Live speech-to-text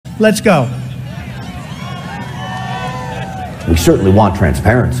Let's go. We certainly want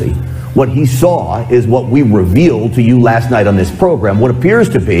transparency. What he saw is what we revealed to you last night on this program, what appears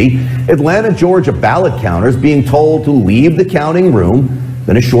to be Atlanta, Georgia ballot counters being told to leave the counting room.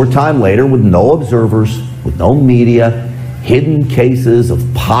 Then a short time later, with no observers, with no media, hidden cases of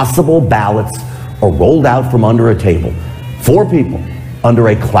possible ballots are rolled out from under a table. 4 people, under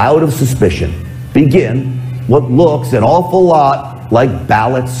a cloud of suspicion, begin what looks an awful lot like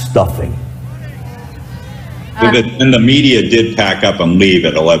ballot stuffing. And the media did pack up and leave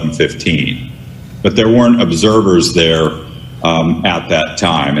at 11:15, but there weren't observers there at that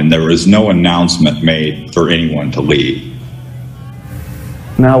time, and there was no announcement made for anyone to leave.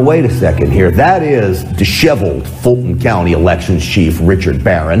 Now, wait a second here. That is disheveled Fulton County Elections Chief Richard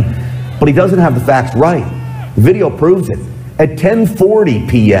Barron, but he doesn't have the facts right. The video proves it. At 10:40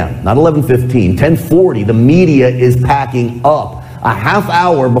 p.m., not 11:15, 10:40, the media is packing up. A half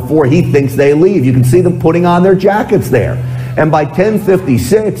hour before he thinks they leave. You can see them putting on their jackets there. And by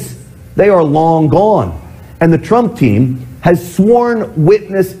 10:56, they are long gone. And the Trump team has sworn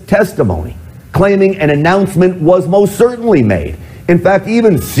witness testimony, claiming an announcement was most certainly made. In fact,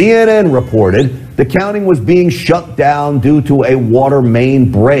 even CNN reported the counting was being shut down due to a water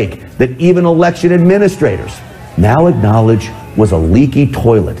main break that even election administrators now acknowledge was a leaky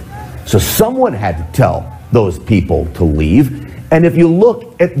toilet. So someone had to tell those people to leave. And if you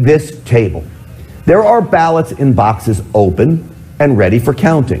look at this table, there are ballots in boxes open and ready for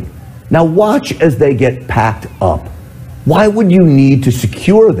counting. Now watch as they get packed up. Why would you need to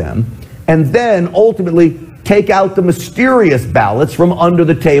secure them and then ultimately take out the mysterious ballots from under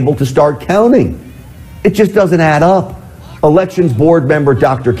the table to start counting? It just doesn't add up. Elections Board member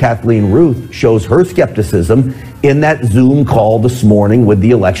Dr. Kathleen Ruth shows her skepticism in that Zoom call this morning with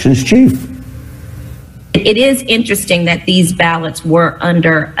the elections chief. It is interesting that these ballots were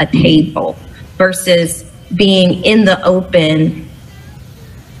under a table versus being in the open.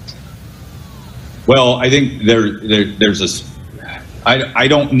 Well, I think there's I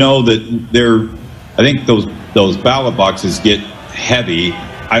don't know that I think those ballot boxes get heavy.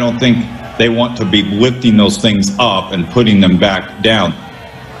 I don't think they want to be lifting those things up and putting them back down.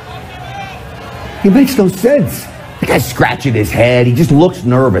 He makes no sense. The guy's scratching his head. He just looks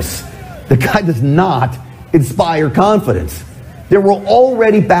nervous. The guy does not inspire confidence. There were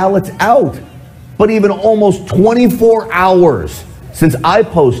already ballots out, but even almost 24 hours since I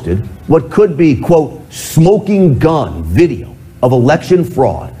posted what could be, quote, smoking gun video of election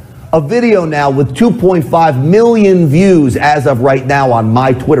fraud, a video now with 2.5 million views as of right now on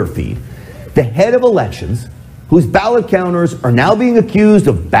my Twitter feed, the head of elections, whose ballot counters are now being accused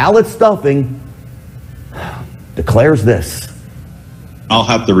of ballot stuffing, declares this. I'll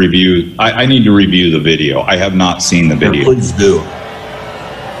have to review. I need to review the video. I have not seen the video. Please do.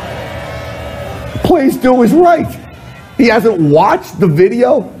 Please do is right. He hasn't watched the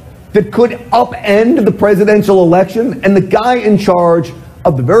video that could upend the presidential election, and the guy in charge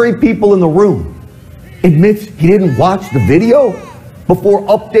of the very people in the room admits he didn't watch the video before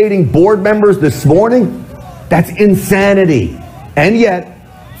updating board members this morning. That's insanity. And yet,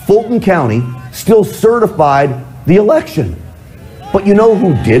 Fulton County still certified the election. But you know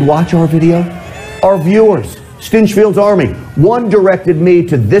who did watch our video? Our viewers, Stinchfield's Army. One directed me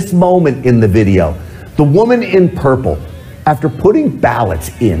to this moment in the video. The woman in purple, after putting ballots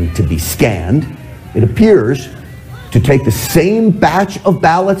in to be scanned, it appears to take the same batch of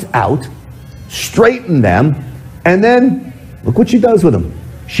ballots out, straighten them, and then look what she does with them.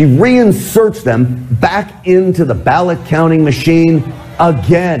 She reinserts them back into the ballot counting machine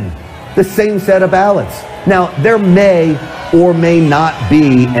again. The same set of ballots. Now, there may or may not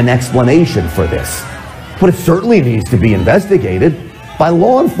be an explanation for this, but it certainly needs to be investigated by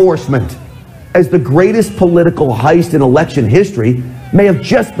law enforcement, as the greatest political heist in election history may have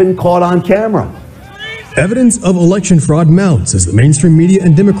just been caught on camera. Evidence of election fraud mounts as the mainstream media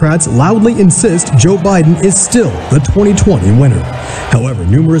and Democrats loudly insist Joe Biden is still the 2020 winner. However,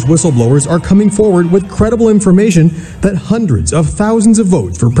 numerous whistleblowers are coming forward with credible information that hundreds of thousands of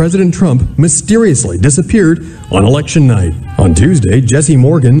votes for President Trump mysteriously disappeared on election night. On Tuesday, Jesse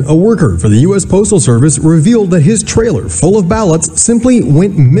Morgan, a worker for the U.S. Postal Service, revealed that his trailer full of ballots simply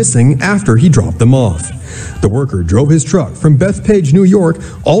went missing after he dropped them off. The worker drove his truck from Bethpage, New York,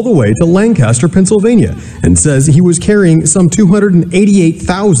 all the way to Lancaster, Pennsylvania, and says he was carrying some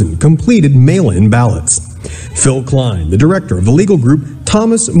 288,000 completed mail-in ballots. Phil Klein, the director of the legal group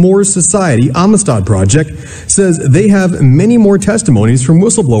Thomas More Society Amistad Project says they have many more testimonies from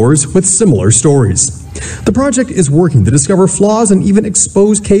whistleblowers with similar stories. The project is working to discover flaws and even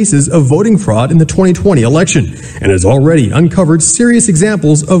expose cases of voting fraud in the 2020 election and has already uncovered serious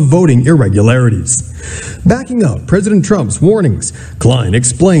examples of voting irregularities. Backing up President Trump's warnings, Klein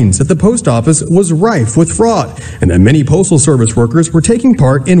explains that the post office was rife with fraud and that many Postal Service workers were taking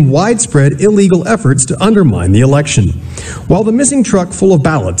part in widespread illegal efforts to undermine the election. While the missing truck full of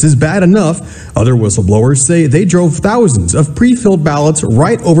ballots is bad enough, other whistleblowers say they drove thousands of pre-filled ballots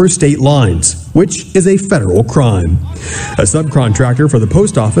right over state lines, which is a federal crime. A subcontractor for the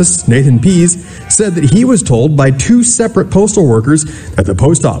post office, Nathan Pease, said that he was told by two separate postal workers that the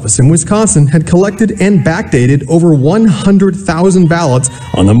post office in Wisconsin had collected and backdated over 100,000 ballots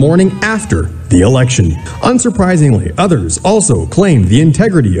on the morning after the election. Unsurprisingly, others also claimed the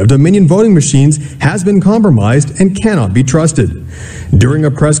integrity of Dominion voting machines has been compromised and cannot be trusted. During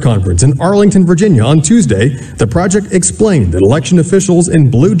a press conference in Arlington, Virginia on Tuesday, the project explained that election officials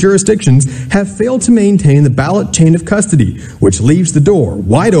in blue jurisdictions have failed to maintain the ballot chain of custody, which leaves the door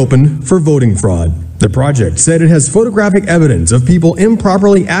wide open for voting fraud. The project said it has photographic evidence of people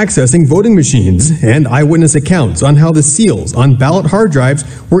improperly accessing voting machines and eyewitness accounts on how the seals on ballot hard drives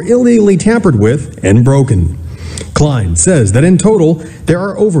were illegally tampered with and broken. Klein says that in total, there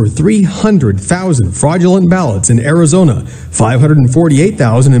are over 300,000 fraudulent ballots in Arizona,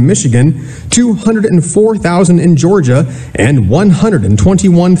 548,000 in Michigan, 204,000 in Georgia, and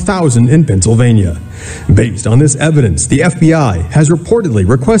 121,000 in Pennsylvania. Based on this evidence, the FBI has reportedly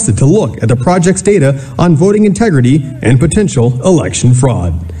requested to look at the project's data on voting integrity and potential election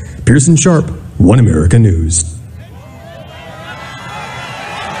fraud. Pearson Sharp, One America News.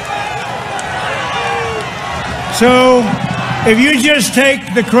 So, if you just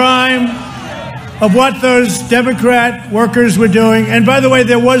take the crime of what those Democrat workers were doing, and by the way,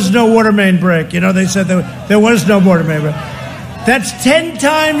 there was no water main break. You know, they said there was no water main break. That's 10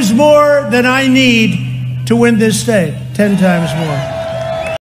 times more than I need to win this state. 10 times more.